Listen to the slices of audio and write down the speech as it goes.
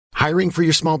Hiring for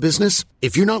your small business?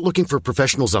 If you're not looking for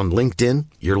professionals on LinkedIn,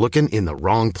 you're looking in the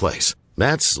wrong place.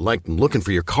 That's like looking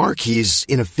for your car keys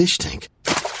in a fish tank.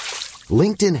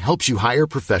 LinkedIn helps you hire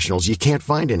professionals you can't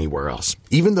find anywhere else,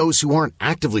 even those who aren't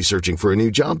actively searching for a new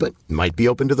job but might be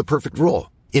open to the perfect role.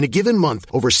 In a given month,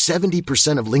 over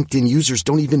 70% of LinkedIn users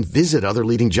don't even visit other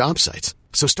leading job sites.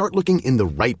 So start looking in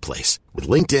the right place. With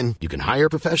LinkedIn, you can hire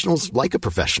professionals like a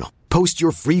professional. Post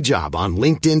your free job on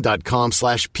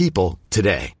linkedin.com/people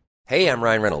today. Hey, I'm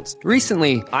Ryan Reynolds.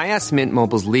 Recently, I asked Mint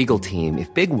Mobile's legal team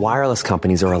if big wireless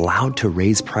companies are allowed to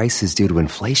raise prices due to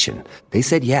inflation. They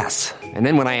said yes. And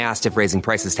then when I asked if raising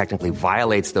prices technically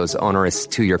violates those onerous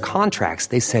 2-year contracts,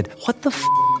 they said, "What the f***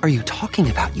 are you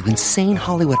talking about, you insane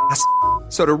Hollywood ass?"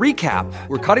 So to recap,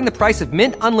 we're cutting the price of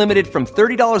Mint Unlimited from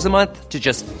 $30 a month to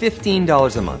just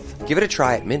 $15 a month. Give it a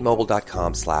try at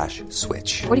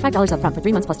mintmobile.com/switch. $45 up front for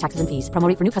 3 months plus taxes and fees. Promo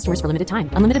rate for new customers for limited time.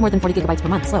 Unlimited more than 40 gigabytes per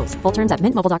month. Slows full terms at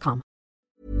mintmobile.com.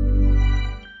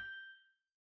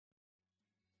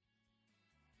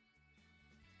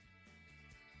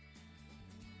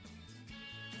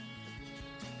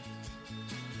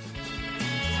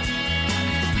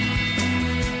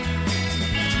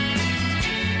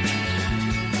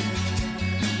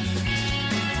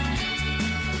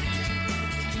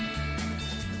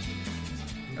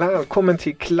 Välkommen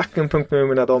till Klacken.nu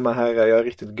mina damer och herrar. Jag är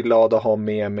riktigt glad att ha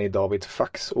med mig David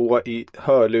Faxå i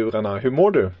hörlurarna. Hur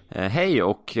mår du? Hej,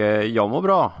 och jag mår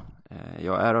bra.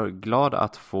 Jag är glad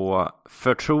att få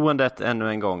förtroendet ännu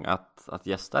en gång att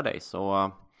gästa dig.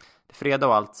 Så det är fredag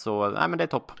och allt, så nej, men det är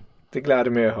topp. Det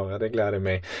gläder mig att höra, det gläder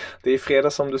mig. Det är fredag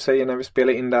som du säger när vi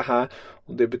spelar in det här.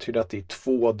 Och det betyder att det är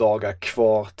 2 dagar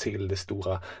kvar till det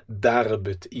stora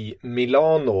derbyt i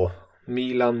Milano.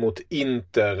 Milan mot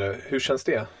Inter. Hur känns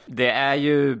det? Det är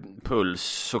ju puls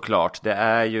såklart. Det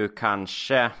är ju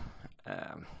kanske...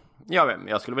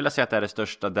 jag skulle vilja säga att det är det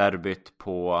största derbyt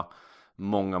på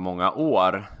många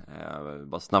år.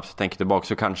 Bara snabbt tänker tillbaka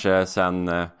så kanske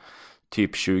sen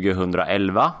typ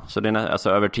 2011. Så det är alltså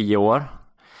över 10 år.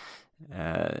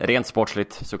 Rent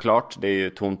sportsligt såklart. Det är ju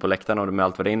tomt på läktarna och med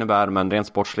allt vad det innebär. Men rent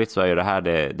sportsligt så är ju det här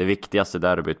det viktigaste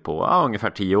derbyt på ungefär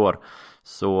 10 år.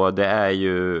 Så det är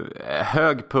ju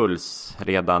hög puls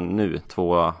redan nu,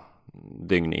 2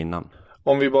 dygn innan.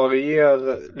 Om vi bara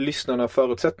ger lyssnarna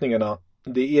förutsättningarna.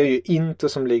 Det är ju Inter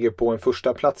som ligger på en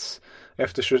första plats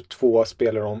efter 22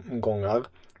 spelaromgångar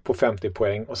på 50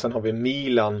 poäng. Och sen har vi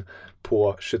Milan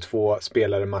på 22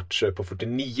 spelade matcher på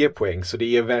 49 poäng. Så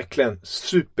det är verkligen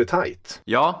supertajt.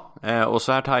 Ja, och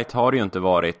så här tajt har det ju inte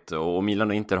varit. Och Milan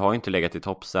och Inter har ju inte legat i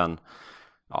topp sen...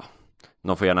 Ja,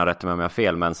 de får gärna rätta mig om jag har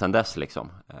fel, men sen dess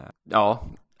liksom. Ja,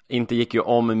 Inter gick ju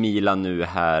om Milan nu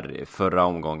här förra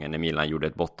omgången när Milan gjorde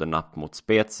ett bottennapp mot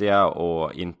Spezia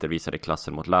och Inter visade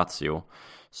klassen mot Lazio.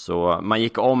 Så man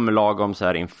gick om lagom så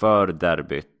här inför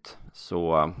derbyt.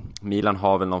 Så Milan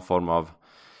har väl någon form av...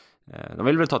 De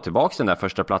vill väl ta tillbaka den där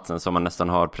första platsen som man nästan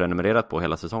har prenumererat på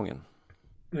hela säsongen.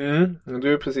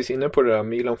 Du är precis inne på det där.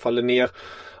 Milan faller ner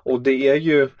och det är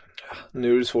ju...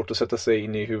 Nu är det svårt att sätta sig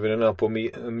in i huvudena på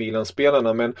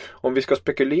Milan-spelarna, men om vi ska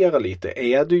spekulera lite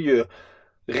är det ju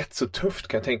rätt så tufft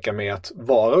kan jag tänka mig att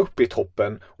vara uppe i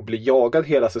toppen och bli jagad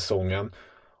hela säsongen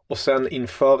och sen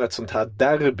inför ett sånt här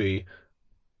derby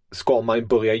ska man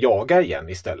börja jaga igen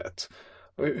istället.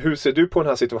 Hur ser du på den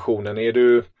här situationen?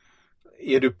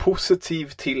 Är du positiv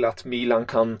till att Milan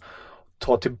kan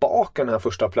ta tillbaka den här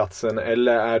första platsen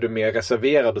eller är du mer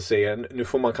reserverad och säger nu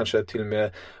får man kanske till och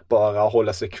med bara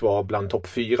hålla sig kvar bland topp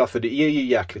 4 för det är ju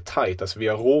jäkligt tajt. Alltså vi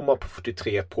har Roma på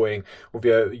 43 poäng och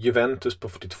vi har Juventus på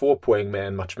 42 poäng med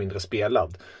en match mindre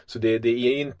spelad. Så det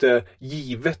är inte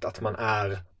givet att man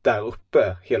är där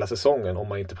uppe hela säsongen om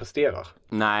man inte presterar.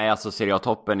 Nej, alltså Serie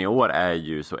A-toppen i år är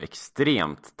ju så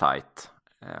extremt tajt.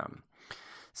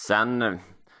 Sen...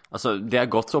 Alltså det har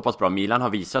gått så pass bra. Milan har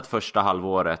visat första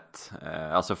halvåret,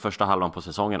 alltså första halvan på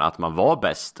säsongen, att man var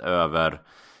bäst över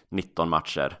 19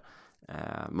 matcher.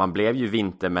 Man blev ju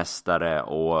vintermästare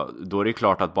och då är det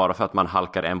klart att bara för att man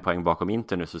halkar 1 poäng bakom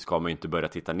Inter nu så ska man ju inte börja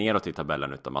titta neråt i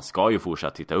tabellen utan man ska ju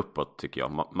fortsätta titta uppåt tycker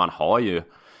jag. Man har ju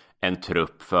en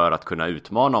trupp för att kunna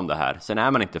utmana om det här. Sen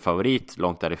är man inte favorit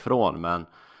långt därifrån, men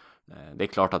det är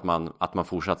klart att man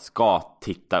fortsatt ska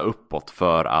titta uppåt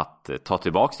för att ta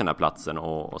tillbaka den här platsen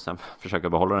och sen försöka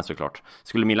behålla den såklart.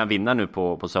 Skulle Milan vinna nu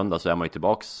på söndag så är man ju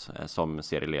tillbaks som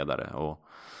serieledare och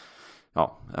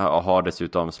ja, har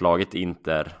dessutom slagit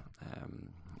Inter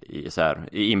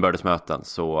i inbördesmöten.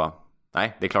 Så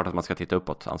nej, det är klart att man ska titta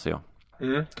uppåt anser jag.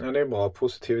 Ja, det är bra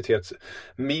positivitet.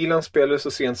 Milan spelade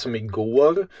så sent som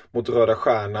igår mot Röda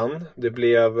Stjärnan. Det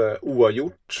blev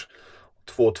oavgjort.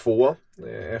 2-2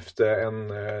 efter en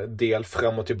del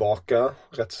fram och tillbaka.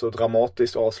 Rätt så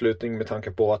dramatisk avslutning med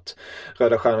tanke på att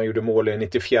Röda Stjärnan gjorde mål i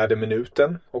 94:e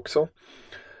minuten också.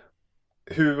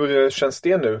 Hur känns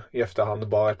det nu i efterhand,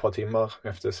 bara ett par timmar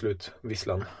efter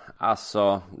slutvisslan?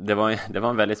 Alltså, det var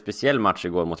en väldigt speciell match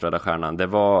igår mot Röda Stjärnan. Det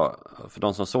var, för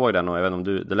de som såg den, och jag vet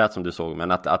inte om det lät som du såg,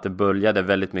 men att det började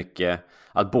väldigt mycket,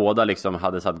 att båda liksom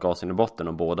hade satt gasen i botten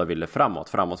och båda ville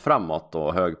framåt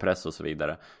och hög press och så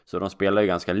vidare. Så de spelar ju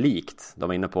ganska likt. De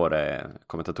var inne på det,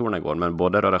 kommentatorerna igår, men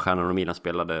både Röda Stjärnan och Milan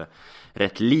spelade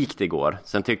rätt likt igår.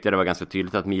 Sen tyckte jag det var ganska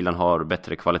tydligt att Milan har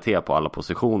bättre kvalitet på alla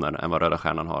positioner än vad Röda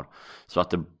Stjärnan har. Så att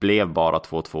det blev bara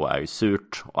 2-2 är ju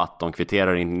surt, och att de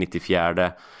kvitterar in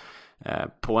 94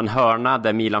 på en hörna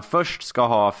där Milan först ska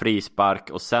ha frispark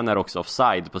och sen är det också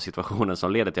offside på situationen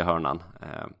som leder till hörnan.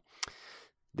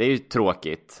 Det är ju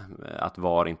tråkigt att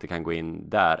VAR inte kan gå in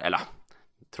där. Eller,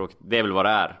 tråkigt, det är väl vad det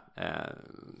är.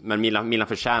 Men Milan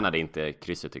förtjänade inte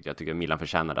krysset, tycker jag. Jag tycker Milan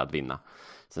förtjänade att vinna.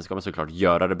 Sen ska man såklart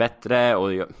göra det bättre,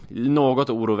 och något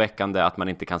oroväckande att man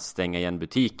inte kan stänga igen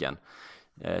butiken.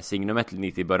 Signumet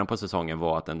lite i början på säsongen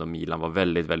var att ändå Milan var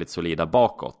väldigt, väldigt solida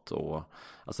bakåt, och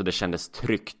alltså det kändes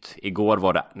tryggt. Igår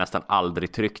var det nästan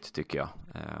aldrig tryggt, tycker jag.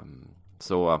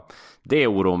 Så det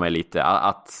oroar mig lite,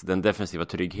 att den defensiva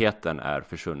tryggheten är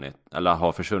försvunnit, eller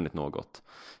har försvunnit något.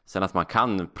 Sen att man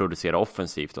kan producera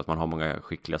offensivt och att man har många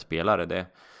skickliga spelare,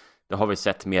 det har vi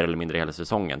sett mer eller mindre hela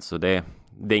säsongen. Så det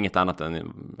är inget annat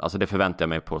än, alltså det förväntar jag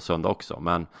mig på söndag också.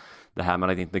 Men det här med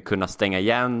att inte kunna stänga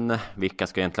igen, vilka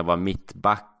ska egentligen vara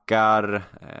mittbackar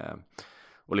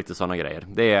och lite sådana grejer.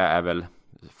 Det är väl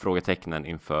frågetecknen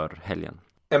inför helgen.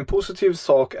 En positiv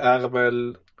sak är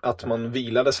väl att man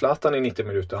vilade Zlatan i 90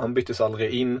 minuter. Han byttes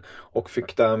aldrig in och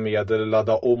fick därmed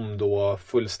ladda om då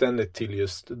fullständigt till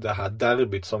just det här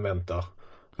derbyt som väntar.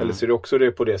 Eller ser du också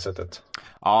det på det sättet?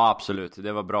 Ja, absolut.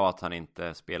 Det var bra att han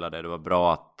inte spelade. Det var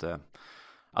bra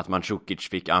att Mandzukic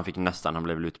han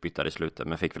blev utbyttad i slutet,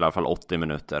 men fick väl i alla fall 80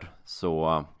 minuter.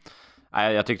 Så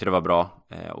jag tyckte det var bra,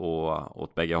 och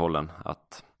åt bägge hållen.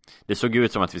 Att det såg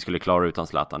ut som att vi skulle klara utan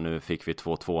Zlatan. Nu fick vi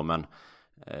 2-2, men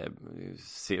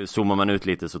zoomar man ut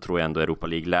lite så tror jag ändå Europa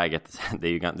League-läget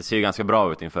det ser ju ganska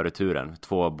bra ut inför returen.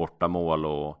 2 bortamål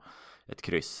och ett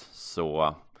kryss.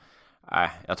 Så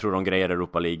jag tror de grejer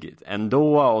Europa League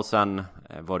ändå, och sen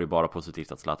var det bara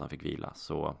positivt att Zlatan fick vila.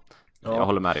 Så jag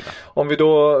håller med dig där. Om vi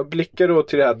då blickar då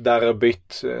till det här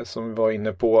derbyt som vi var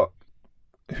inne på.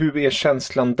 Hur är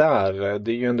känslan där?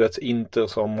 Det är ju ändå ett Inter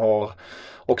som har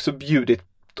också bjudit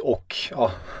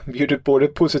både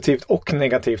positivt och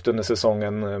negativt under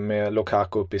säsongen, med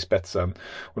Lukaku upp i spetsen.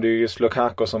 Och det är just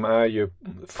Lukaku som är ju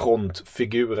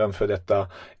frontfiguren för detta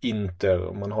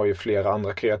Inter. Man har ju flera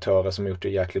andra kreatörer som har gjort det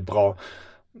jäkligt bra.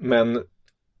 Men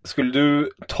skulle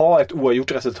du ta ett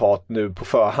oavgjort resultat nu på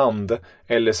förhand,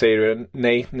 eller säger du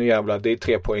nej, nu jävlar, det är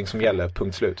 3 poäng som gäller,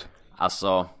 punkt slut?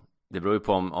 Alltså, det beror ju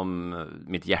på om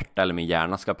mitt hjärta eller min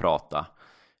hjärna ska prata.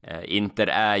 Inter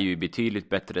är ju betydligt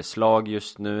bättre slag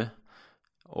just nu,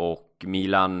 och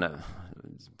Milan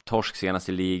torsk senast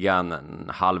i ligan, en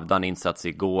halvdan insats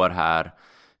igår här,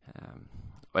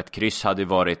 och ett kryss hade ju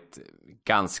varit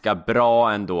ganska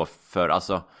bra ändå. För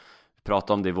alltså, vi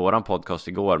pratade om det i våran podcast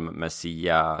igår med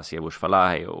Sia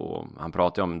Bush-Falahi, och han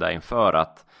pratade om det inför,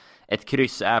 att ett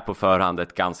kryss är på förhand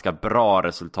ett ganska bra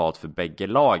resultat för bägge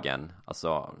lagen.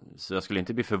 Alltså, så jag skulle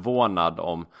inte bli förvånad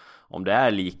om det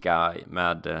är lika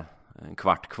med en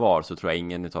kvart kvar, så tror jag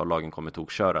ingen av lagen kommer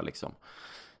tokköra liksom.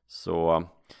 Så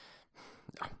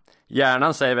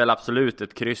hjärnan säger väl absolut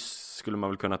ett kryss skulle man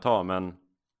väl kunna ta, men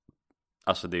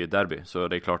alltså det är ju derby, så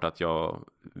det är klart att jag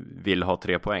vill ha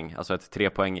 3 poäng. Alltså ett 3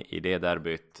 poäng i det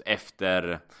derbyt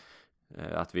efter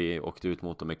att vi åkte ut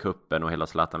mot dem i kuppen och hela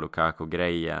Zlatan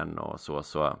Lukaku-grejen och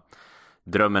så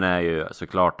drömmen är ju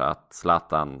såklart att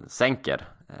Zlatan sänker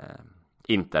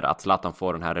Inter, att Zlatan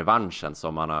får den här revanschen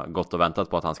som man har gått och väntat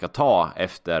på att han ska ta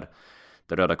efter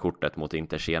det röda kortet mot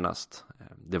Inter senast.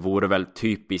 Det vore väl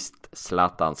typiskt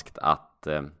zlatanskt att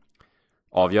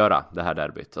avgöra det här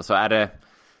derbyt. Alltså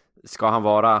ska han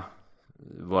vara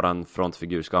våran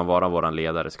frontfigur, ska han vara våran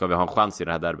ledare, ska vi ha en chans i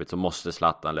det här derbyt, så måste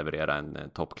Zlatan leverera en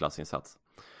toppklassinsats.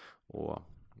 Och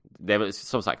det är,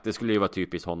 som sagt, det skulle ju vara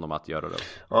typiskt honom att göra det.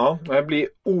 Ja, det blir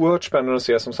oerhört spännande att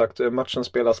se. Som sagt, matchen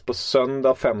spelas på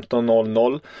söndag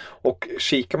 15:00, och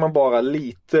kikar man bara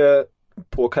lite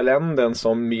på kalendern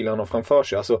som Milan har framför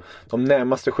sig, alltså de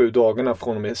närmaste 7 dagarna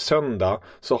från och med söndag,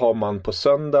 så har man på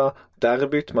söndag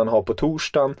derbyt, man har på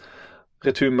torsdagen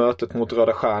returmötet mot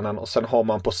Röda Stjärnan, och sen har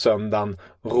man på söndagen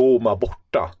Roma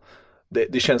borta.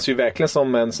 Det känns ju verkligen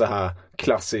som en så här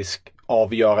klassisk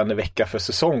avgörande vecka för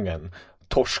säsongen.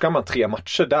 Torskar man 3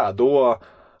 matcher där,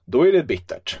 då är det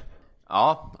bittert.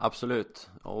 Ja, absolut.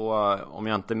 Och om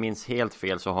jag inte minns helt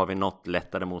fel så har vi något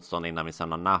lättare motstånd innan vi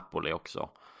sen har Napoli också.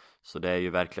 Så det är ju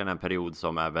verkligen en period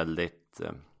som är väldigt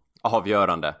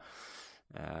avgörande.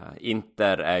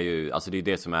 Inter är ju, alltså det är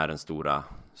det som är den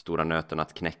stora nöten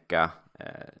att knäcka.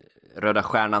 Röda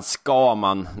Stjärnan ska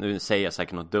man, nu säger jag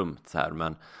säkert något dumt här,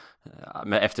 men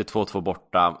efter 2-2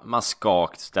 borta, man ska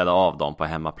ställa av dem på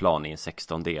hemmaplan i en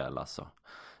 16-del alltså.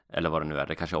 Eller vad det nu är,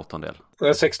 det kanske är 8-del.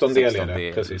 16-del är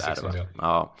det, precis. 16-del.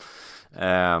 Ja.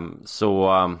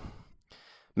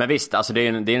 Men visst, alltså det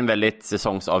är en väldigt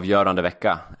säsongsavgörande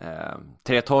vecka.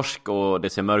 3 torsk och det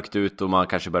ser mörkt ut och man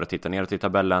kanske börjar titta neråt i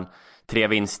tabellen. 3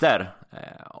 vinster,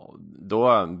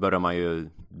 då börjar man ju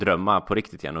drömma på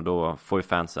riktigt igen och då får ju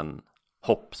fansen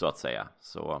hopp så att säga.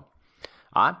 Så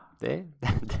ja,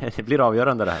 det blir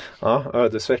avgörande det här. Ja,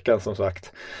 ödesveckan som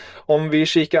sagt. Om vi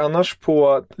kikar annars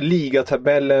på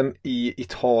ligatabellen i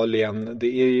Italien,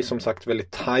 det är ju som sagt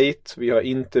väldigt tajt. Vi har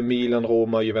Inter, Milan,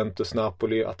 Roma, Juventus,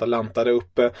 Napoli, Atalanta där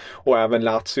uppe och även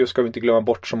Lazio ska vi inte glömma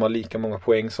bort som har lika många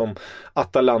poäng som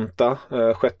Atalanta,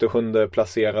 6:e och 7:e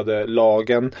placerade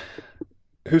lagen.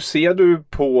 Hur ser du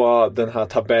på den här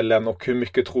tabellen och hur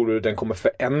mycket tror du den kommer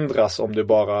förändras om du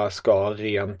bara ska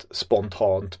rent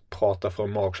spontant prata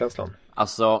från magkänslan?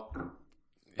 Alltså,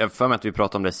 jag får med att vi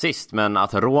pratade om det sist, men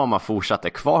att Roma fortsatte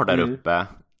kvar där uppe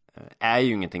är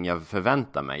ju ingenting jag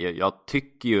förväntar mig. Jag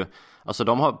tycker ju, alltså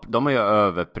de har ju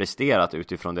överpresterat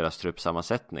utifrån deras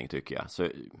truppsammansättning tycker jag. Så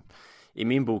i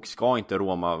min bok ska inte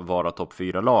Roma vara topp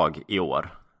 4-lag i år.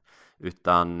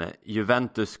 Utan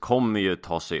Juventus kommer ju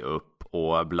ta sig upp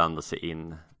och blanda sig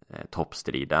in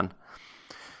toppstriden.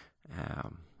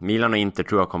 Milan och Inter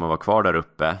tror jag kommer vara kvar där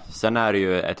uppe. Sen är det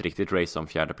ju ett riktigt race om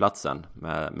 4:e platsen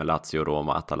med Lazio,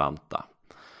 Roma och Atalanta.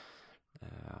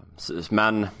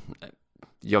 Men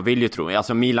jag vill ju tro,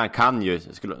 alltså Milan kan ju,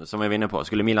 som jag var inne på,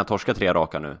 skulle Milan torska 3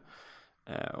 raka nu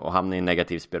och hamna i en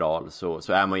negativ spiral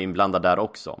så är man inblandad där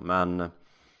också. Men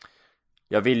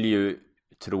jag vill ju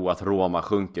tro att Roma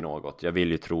sjunker något. Jag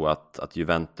vill ju tro att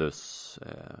Juventus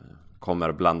kommer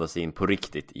att blanda sig in på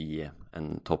riktigt i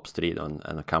en toppstrid och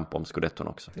en kamp om Scudetton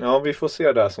också. Ja, vi får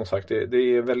se där som sagt. Det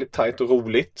är väldigt tajt och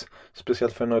roligt.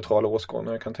 Speciellt för neutrala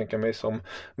åskådare. Jag kan tänka mig som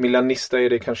milanista är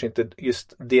det kanske inte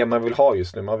just det man vill ha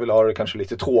just nu. Man vill ha det kanske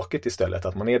lite tråkigt istället.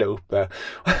 Att man är där uppe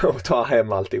och tar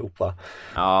hem alltihopa.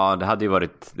 Ja, det hade ju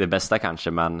varit det bästa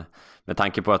kanske. Men med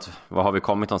tanke på att vad har vi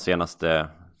kommit de senaste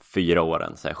 4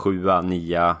 åren? 7,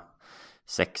 9,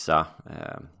 6.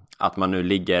 Att man nu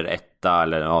ligger 1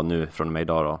 eller ja, nu från och med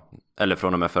idag då. Eller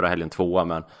från och med förra helgen 2,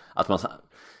 men att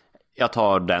jag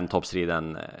tar den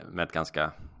toppstriden med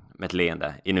ett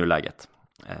leende i nuläget.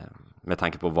 Med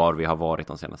tanke på var vi har varit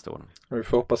de senaste åren. Vi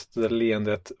får hoppas att det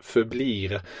leendet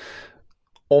förblir.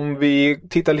 Om vi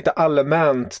tittar lite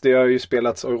allmänt, det har ju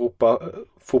spelats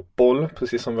Europa-fotboll,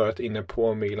 precis som vi varit inne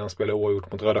på. Milan spelade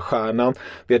oavgjort mot Röda Stjärnan.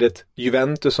 Vi hade ett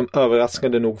Juventus som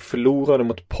överraskande nog förlorade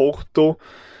mot Porto.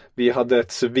 Vi hade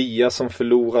ett Sevilla som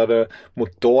förlorade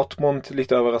mot Dortmund,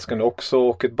 lite överraskande också,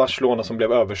 och ett Barcelona som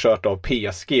blev överkört av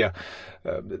PSG.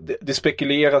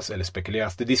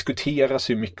 Det diskuteras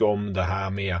ju mycket om det här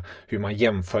med hur man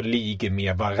jämför ligor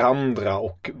med varandra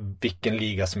och vilken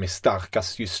liga som är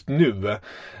starkast just nu.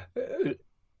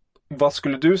 Vad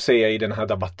skulle du säga i den här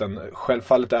debatten?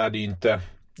 Självfallet är det ju inte...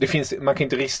 man kan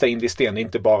inte rista in det i sten, det är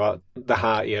inte bara det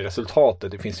här är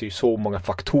resultatet. Det finns ju så många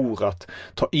faktorer att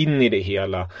ta in i det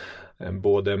hela.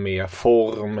 Både med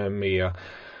form, med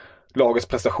lagets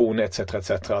prestationer etc.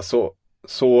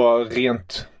 Så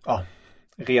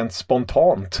rent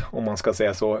spontant, om man ska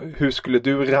säga så. Hur skulle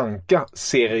du ranka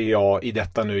Serie A i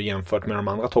detta nu jämfört med de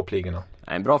andra toppligorna?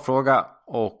 En bra fråga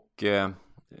och...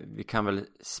 vi kan väl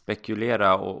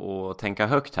spekulera och tänka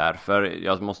högt här. För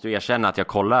jag måste ju erkänna att jag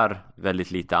kollar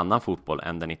väldigt lite annan fotboll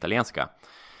än den italienska.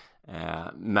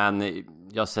 Men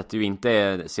jag sätter ju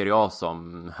inte Serie A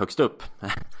som högst upp.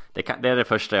 Det är det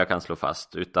första jag kan slå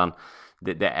fast. Utan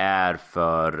det är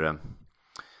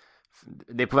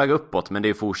det är på väg uppåt, men det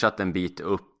är fortsatt en bit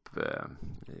upp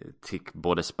till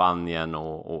både Spanien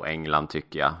och England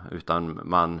tycker jag. Utan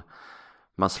man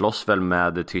slåss väl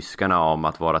med tyskarna om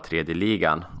att vara 3:e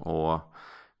ligan. Och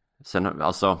sen,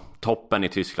 alltså toppen i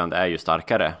Tyskland är ju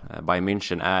starkare. Bayern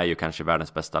München är ju kanske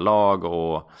världens bästa lag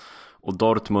och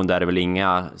Dortmund är det väl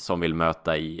inga som vill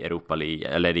möta i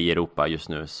Europa just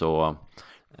nu. Så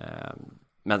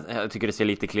men jag tycker det ser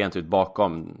lite klent ut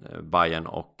bakom Bayern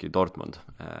och Dortmund.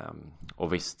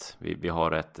 Och visst, vi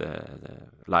har ett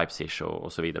Leipzig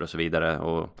och så vidare och så vidare.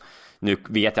 Och nu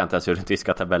vet jag inte ens hur den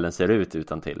tyska tabellen ser ut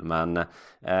utan till, men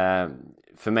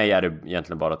för mig är det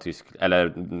egentligen bara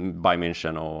Bayern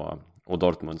München och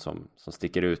Dortmund som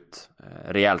sticker ut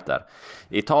rejält där.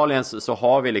 I Italien så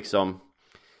har vi liksom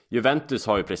Juventus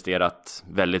har ju presterat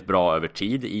väldigt bra över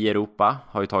tid i Europa,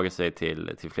 har ju tagit sig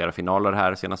till flera finaler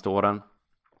här de senaste åren.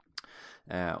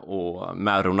 Och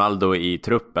med Ronaldo i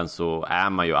truppen så är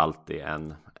man ju alltid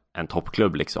en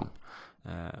toppklubb liksom.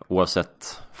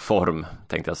 Oavsett form,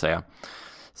 tänkte jag säga.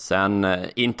 Sen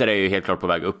Inter är ju helt klart på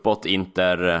väg uppåt.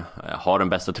 Inter har den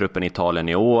bästa truppen i Italien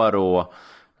i år, och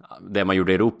det man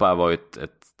gjorde i Europa var ju ett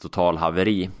total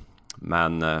haveri.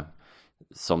 Men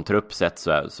som trupp sett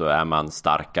så är man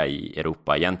starka i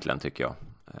Europa egentligen, tycker jag.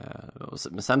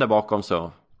 Men sen där bakom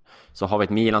så har vi ett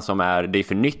Milan som det är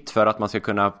för nytt för att man ska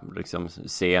kunna liksom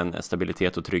se en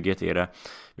stabilitet och trygghet i det.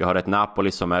 Vi har ett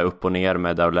Napoli som är upp och ner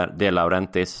med De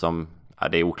Laurentiis som,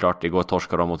 det är oklart, det går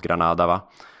torskar de mot Granada, va?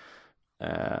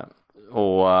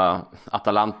 Och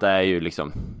Atalanta är ju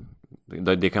liksom,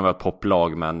 det kan vara ett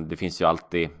poplag, men det finns ju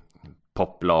alltid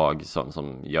poplag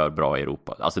som gör bra i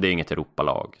Europa. Alltså det är inget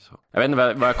Europalag. Så. Jag vet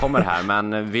inte vad jag kommer här,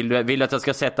 men vill du att jag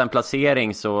ska sätta en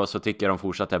placering så tycker jag de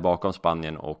fortsatt är bakom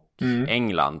Spanien och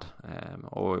England.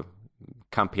 Och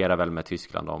kamperar väl med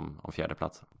Tyskland om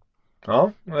fjärdeplatsen.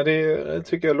 Ja, det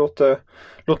tycker jag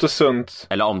låter sunt.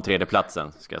 Eller om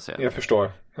tredjeplatsen, ska jag säga. Jag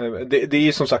förstår. Det är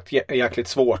ju som sagt jäkligt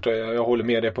svårt. Jag håller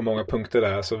med dig på många punkter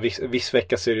där. Så viss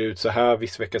vecka ser det ut så här,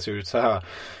 viss vecka ser det ut så här.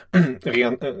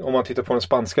 Om man tittar på den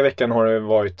spanska veckan har det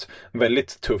varit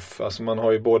väldigt tuff. Alltså man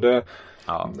har ju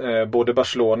både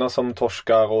Barcelona som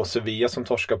torskar och Sevilla som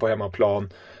torskar på hemmaplan.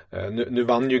 Nu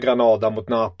vann ju Granada mot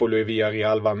Napoli och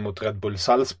Villarreal vann mot Red Bull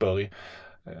Salzburg.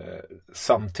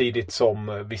 Samtidigt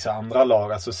som vissa andra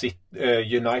lag, alltså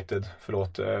United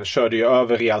körde ju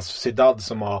över Real Sociedad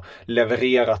som har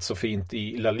levererat så fint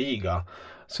i La Liga.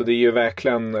 Så det är ju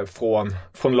verkligen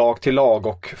från lag till lag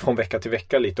och från vecka till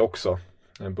vecka lite också,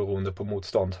 beroende på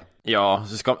motstånd. Ja,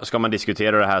 så ska man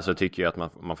diskutera det här så tycker jag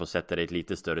att man får sätta det i ett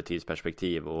lite större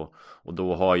tidsperspektiv, och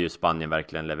då har ju Spanien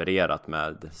verkligen levererat.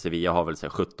 Med Sevilla har väl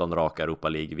 17 raka Europa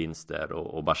League-vinster,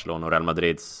 och Barcelona och Real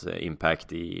Madrids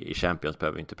impact i Champions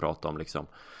behöver vi inte prata om liksom.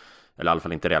 Eller i alla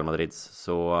fall inte Real Madrids.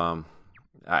 Så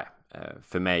nej,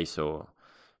 för mig så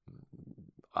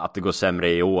att det går sämre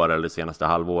i år eller det senaste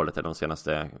halvåret eller de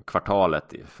senaste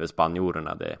kvartalet för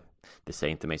spanjorerna, det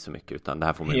säger inte mig så mycket, utan det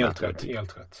här får man helt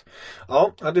rätt.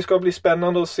 Ja, det ska bli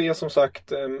spännande att se, som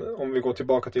sagt, om vi går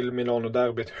tillbaka till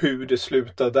Milano-derbyt, hur det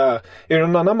slutar där. Är det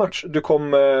någon annan match du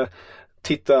kommer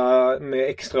titta med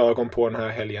extra ögon på den här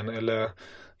helgen, eller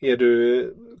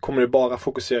kommer du bara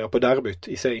fokusera på derbyt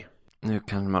i sig? Nu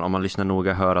kan man, om man lyssnar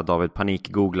noga, höra David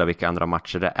panik-googla vilka andra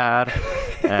matcher det är.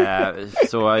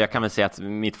 Så jag kan väl säga att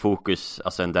mitt fokus,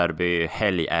 alltså en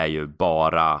derbyhelg, är ju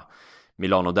bara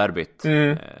Milano-derbyt.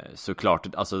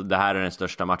 Såklart, alltså det här är den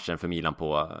största matchen för Milan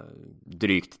på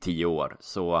drygt 10 år.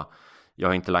 Så jag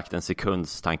har inte lagt en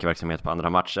sekunds tankeverksamhet på andra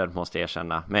matcher, måste jag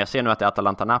erkänna. Men jag ser nu att det är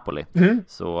Atalanta-Napoli.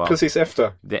 Så precis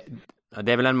efter.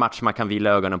 Det är väl en match man kan vila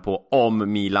ögonen på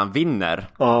om Milan vinner.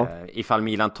 Ja. Ifall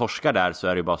Milan torskar där så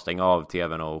är det bara att stänga av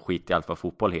tvn och skit i allt vad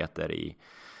fotboll heter i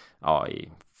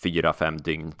 4-5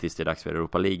 dygn tills det är dags för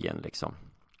Europa League liksom.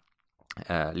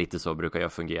 Lite så brukar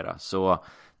jag fungera. Så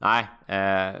nej,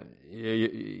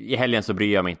 i helgen så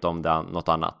bryr jag mig inte om något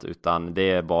annat, utan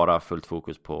det är bara fullt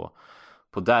fokus på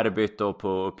derbyt och på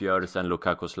uppgörelsen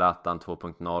Lukaku-Zlatan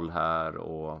 2.0 här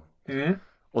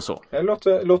och så. Det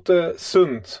låter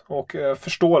sunt och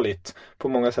förståeligt på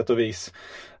många sätt och vis.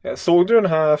 Såg du den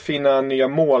här fina nya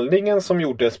målningen som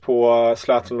gjordes på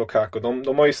Zlatan och Lukaku?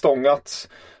 De har ju stångats,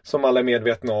 som alla är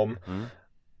medvetna om.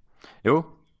 Jo.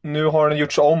 Nu har den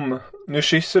gjorts om. Nu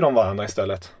kysser de varandra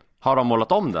istället. Har de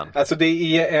målat om den? Alltså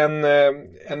det är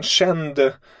en känd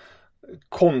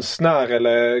konstnär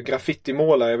eller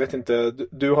graffitimålare, jag vet inte,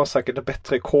 du har säkert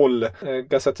bättre koll.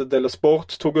 Gazzetta dello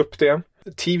Sport tog upp det.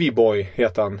 TV-boy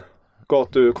heter han.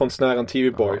 Gatukonstnären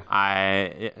TV-boy.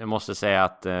 Nej, jag måste säga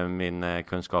att min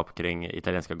kunskap kring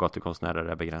italienska gatukonstnärer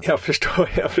är begränsad.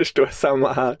 Jag förstår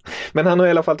samma här. Men han har i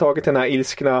alla fall tagit den här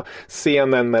ilskna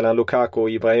scenen mellan Lukaku och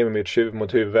Ibrahimovic huvud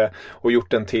mot huvud och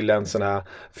gjort den till en sån här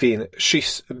fin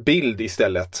kyssbild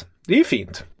istället. Det är ju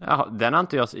fint. Ja, den har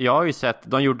inte jag har ju sett,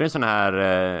 de gjorde en sån här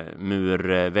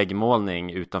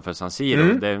murväggmålning utanför San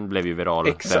Siro. Den blev ju viral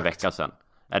för en vecka sedan.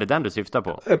 Är det den du syftar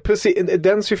på? Precis,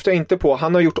 den syftar jag inte på.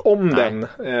 Han har gjort om den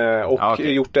och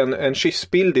gjort en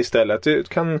kyssbild istället. Du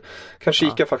kan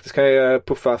kika faktiskt, kan jag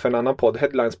puffa för en annan podd,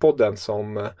 Headlines-podden,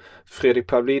 som Fredrik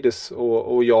Pavlidis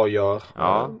och jag gör.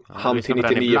 Han till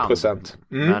 99%.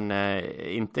 Men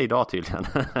inte idag tydligen.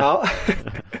 Ja.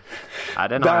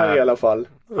 Där i alla fall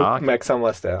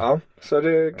uppmärksammas det. Ja, så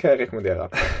det kan jag rekommendera.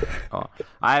 Ja.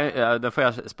 Nej, då får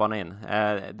jag spana in.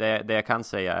 Det jag kan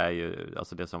säga är ju,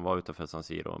 alltså det som var utanför San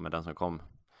Siro, med den som kom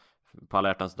på alla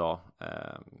hjärtans dag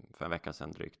för en vecka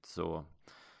sedan drygt,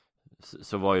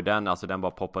 så var ju den, alltså den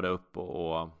bara poppade upp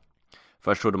och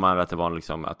först trodde man att det var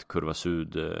liksom att kurva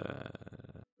syd.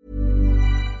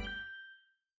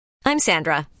 I'm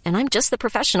Sandra, and I'm just the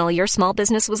professional your small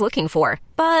business was looking for.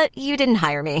 But you didn't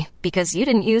hire me because you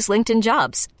didn't use LinkedIn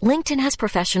Jobs. LinkedIn has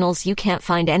professionals you can't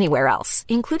find anywhere else,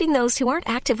 including those who aren't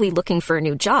actively looking for a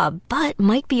new job, but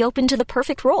might be open to the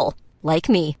perfect role, like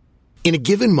me. In a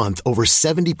given month, over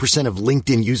 70% of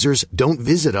LinkedIn users don't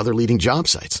visit other leading job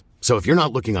sites. So if you're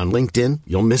not looking on LinkedIn,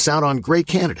 you'll miss out on great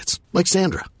candidates like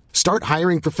Sandra. Start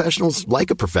hiring professionals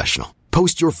like a professional.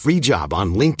 Post your free job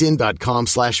on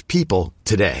linkedin.com/people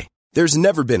today. There's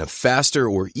never been a faster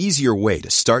or easier way to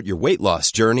start your weight loss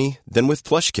journey than with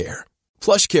PlushCare.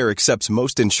 PlushCare accepts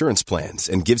most insurance plans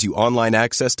and gives you online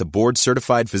access to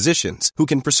board-certified physicians who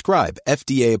can prescribe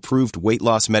FDA-approved weight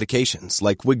loss medications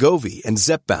like Wegovy and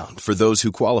Zepbound for those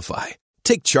who qualify.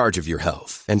 Take charge of your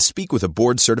health and speak with a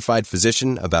board-certified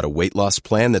physician about a weight loss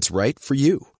plan that's right for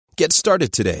you. Get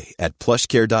started today at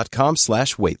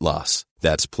plushcare.com/weightloss.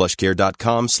 That's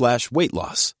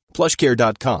plushcare.com/weightloss.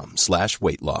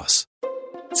 plushcare.com/weightloss.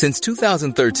 Since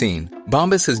 2013,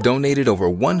 Bombas has donated over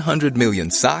 100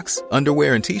 million socks,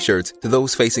 underwear, and T-shirts to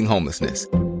those facing homelessness.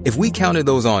 If we counted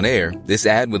those on air, this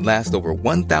ad would last over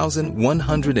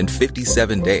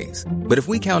 1,157 days. But if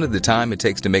we counted the time it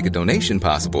takes to make a donation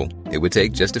possible, it would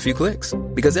take just a few clicks.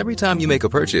 Because every time you make a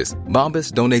purchase,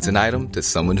 Bombas donates an item to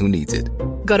someone who needs it.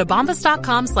 Go to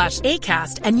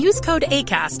bombas.com/ACAST and use code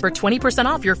ACAST for 20%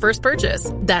 off your first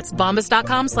purchase. That's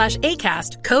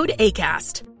bombas.com/ACAST, code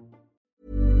ACAST.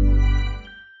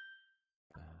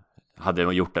 Hade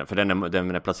de gjort den, för den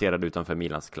är placerad utanför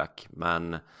Milans klack,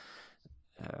 men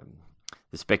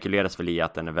det spekuleras väl i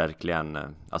att den är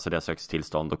verkligen, alltså det söks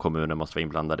tillstånd och kommunen måste vara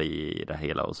inblandade i det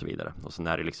hela och så vidare. Och sen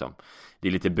är det liksom, det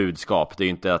är lite budskap, det är ju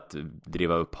inte att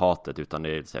driva upp hatet, utan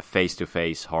det är så här face to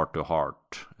face, heart to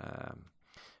heart,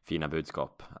 fina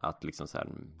budskap, att liksom så här,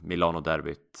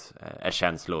 Milano-derbyt är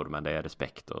känslor, men det är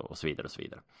respekt och så vidare och så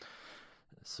vidare.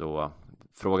 Så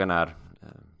frågan är,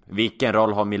 vilken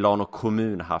roll har Milano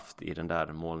kommun haft i den där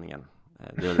målningen?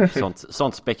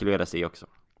 Sånt spekuleras i också.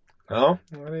 Ja,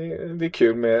 det är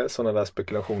kul med sådana där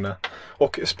spekulationer.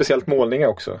 Och speciellt målningar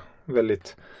också.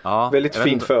 Väldigt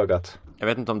fint för ögat. Jag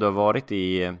vet inte om du har varit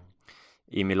i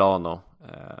Milano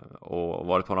och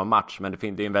varit på någon match, men det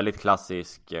är en väldigt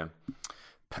klassisk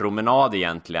promenad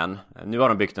egentligen. Nu har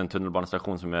de byggt en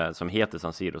tunnelbanestation som heter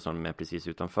San Siro, som är precis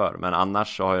utanför. Men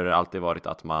annars så har det alltid varit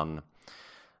att man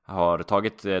har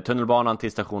tagit tunnelbanan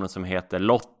till stationen som heter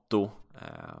Lotto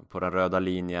på den röda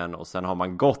linjen, och sen har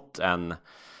man gått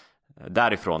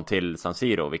därifrån till San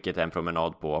Siro, vilket är en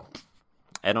promenad på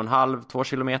 1,5-2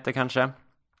 kilometer kanske.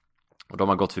 Och de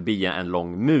har gått förbi en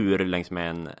lång mur längs med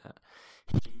en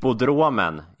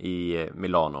hippodromen i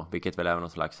Milano, vilket väl är någon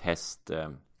slags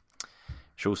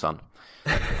tjosan.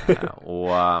 Och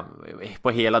på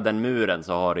hela den muren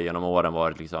så har det genom åren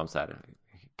varit liksom så här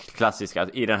klassiska,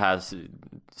 i den här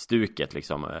stuket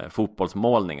liksom,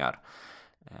 fotbollsmålningar.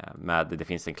 Det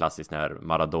finns en klassisk när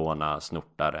Maradona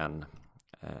snortar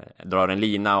drar en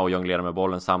lina och jonglerar med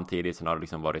bollen samtidigt. Sen har det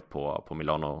liksom varit på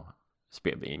Milan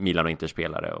och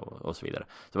Interspelare och så vidare. Så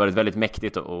det har varit väldigt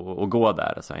mäktigt att gå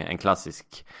där. Alltså en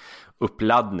klassisk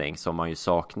uppladdning som man ju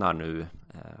saknar nu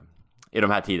i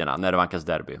de här tiderna när det vankas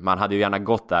derby. Man hade ju gärna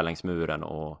gått där längs muren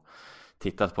och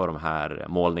tittat på de här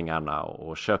målningarna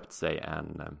och köpt sig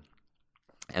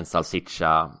en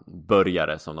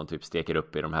salsiccia-burgare som de typ steker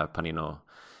upp i de här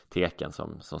panino-teken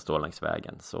som står längs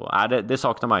vägen. Så det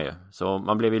saknar man ju. Så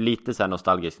man blev ju lite så här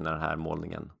nostalgisk när den här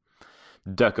målningen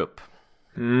dök upp.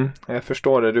 Jag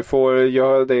förstår det. Du får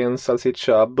göra dig en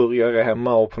salsiccia-burgare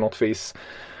hemma och på något vis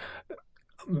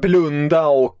blunda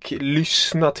och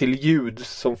lyssna till ljud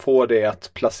som får dig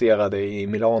att placera dig i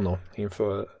Milano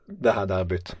inför det här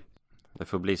derbyt. Det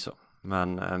får bli så.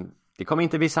 Men det kommer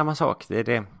inte bli samma sak.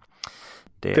 Det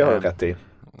har jag rätt i.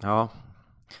 Ja.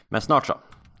 Men snart så.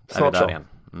 Snart så. Igen.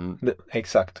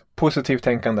 Exakt. Positivt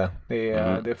tänkande.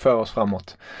 Det för oss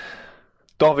framåt.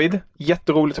 David,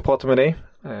 jätteroligt att prata med dig.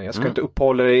 Jag ska inte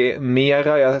uppehålla dig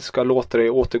mera. Jag ska låta dig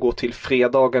återgå till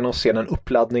fredagen och sedan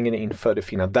uppladdningen inför det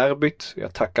fina derbyt.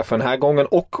 Jag tackar för den här gången,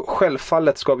 och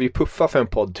självfallet ska vi puffa för en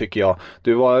podd, tycker jag.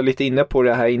 Du var lite inne på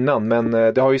det här innan, men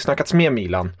det har ju snackats med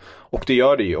Milan, och det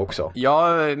gör det ju också.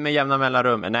 Ja, med jämna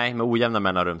mellanrum. Nej, med ojämna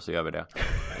mellanrum så gör vi det.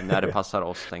 När det passar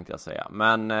oss, tänkte jag säga.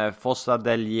 Men Fossa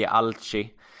degli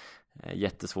Alci,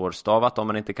 jättesvår stavat om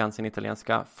man inte kan sin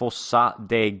italienska. Fossa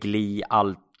degli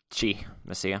Alci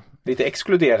med C. lite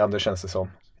exkluderande känns det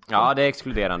som. Ja, det är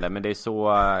exkluderande, men det är så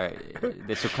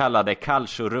det så kallade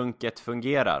calciorunket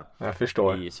fungerar. Jag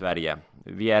förstår. I Sverige.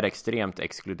 Vi är extremt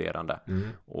exkluderande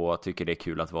och tycker det är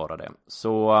kul att vara det.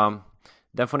 Så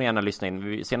den får ni gärna lyssna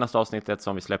in. Senaste avsnittet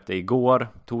som vi släppte igår,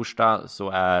 torsdag, så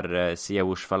är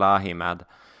Siavush Falahi med,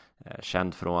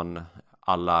 känd från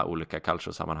alla olika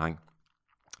calcio-sammanhang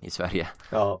i Sverige.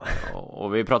 Ja.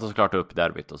 Och vi pratar såklart upp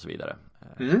derbyt och så vidare.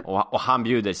 Och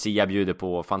Sia bjuder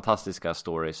på fantastiska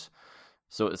stories.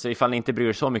 Så ifall ni inte bryr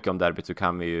er så mycket om derbyt så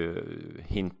kan vi ju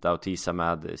hinta och tisa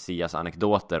med Sias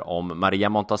anekdoter om Maria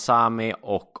Montazami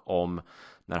och om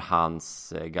när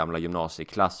hans gamla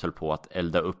gymnasieklass höll på att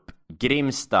elda upp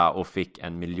Grimsta och fick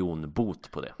 1 miljon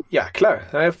bot på det. Jäklar,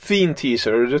 det är en fin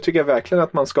teaser och det tycker jag verkligen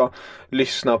att man ska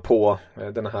lyssna på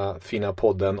den här fina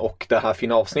podden och det här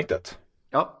fina avsnittet.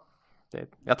 Ja,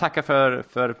 jag tackar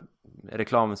för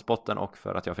reklamspotten och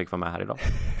för att jag fick vara med här idag.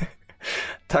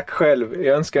 Tack själv.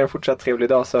 Jag önskar en fortsatt trevlig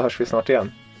dag så hörs vi snart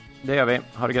igen. Det gör vi.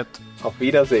 Ha det gött. Auf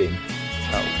Wiedersehen.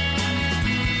 Ciao.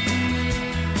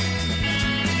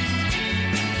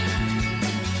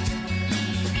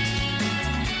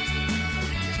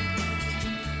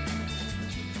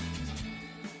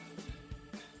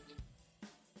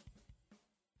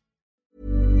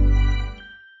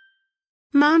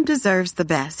 Mom deserves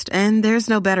the best, and there's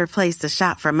no better place to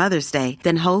shop for Mother's Day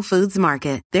than Whole Foods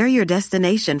Market. They're your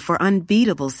destination for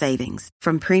unbeatable savings,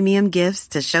 from premium gifts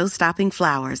to show-stopping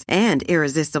flowers and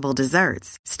irresistible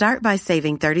desserts. Start by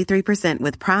saving 33%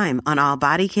 with Prime on all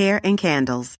body care and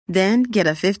candles. Then get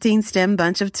a 15-stem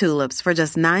bunch of tulips for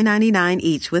just $9.99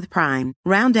 each with Prime.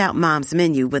 Round out Mom's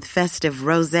menu with festive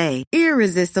rosé,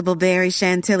 irresistible berry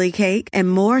chantilly cake, and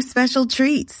more special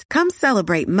treats. Come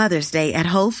celebrate Mother's Day at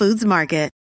Whole Foods Market.